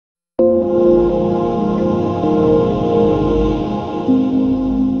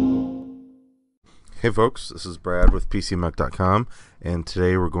Hey folks, this is Brad with PCMech.com, and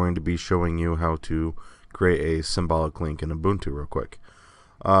today we're going to be showing you how to create a symbolic link in Ubuntu real quick.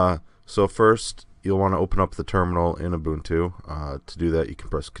 So first, you'll want to open up the terminal in Ubuntu. To do that, you can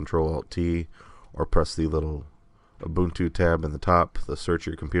press Ctrl-Alt-T or press the little Ubuntu tab in the top, the search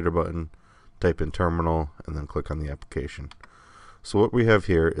your computer button, type in terminal, and then click on the application. So what we have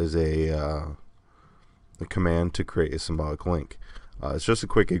here is a command to create a symbolic link. It's just a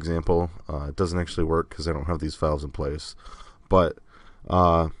quick example. It doesn't actually work because I don't have these files in place. But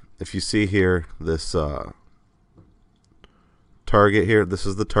if you see here, this target here, this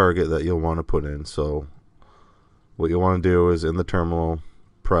is the target that you'll want to put in. So what you'll want to do is in the terminal,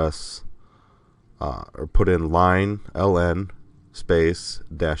 press or put in line ln space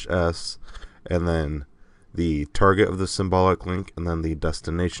 -s, and then the target of the symbolic link, and then the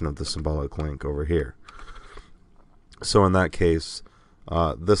destination of the symbolic link over here. So in that case,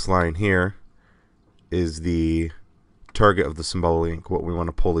 this line here is the target of the symbolic link, what we want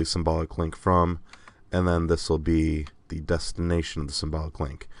to pull the symbolic link from, and then this will be the destination of the symbolic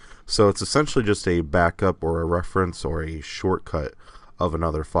link. So it's essentially just a backup or a reference or a shortcut of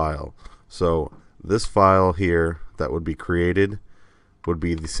another file. So this file here that would be created would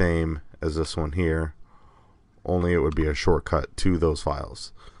be the same as this one here, only it would be a shortcut to those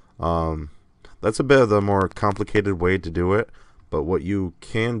files. That's a bit of the more complicated way to do it, but what you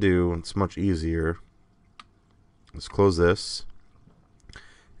can do, it's much easier. Let's close this,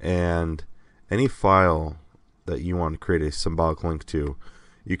 and any file that you want to create a symbolic link to,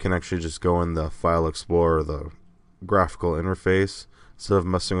 you can actually just go in the File Explorer, the graphical interface. Instead of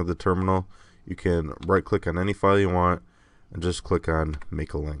messing with the terminal, you can right click on any file you want and just click on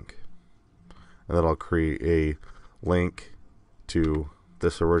Make a Link, and that'll create a link to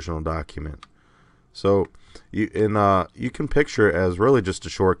this original document. So you can picture it as really just a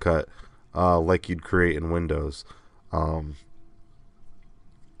shortcut, like you'd create in Windows. You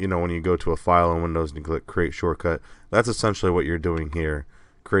know, when you go to a file in Windows and you click Create Shortcut, that's essentially what you're doing here,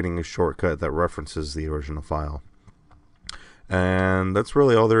 creating a shortcut that references the original file. And that's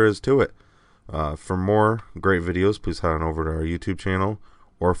really all there is to it. For more great videos, please head on over to our YouTube channel,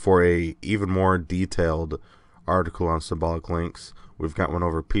 or for a even more detailed article on symbolic links, we've got one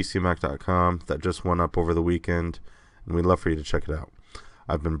over at PCMech.com that just went up over the weekend, and we'd love for you to check it out.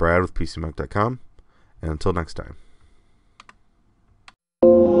 I've been Brad with PCMech.com, and until next time.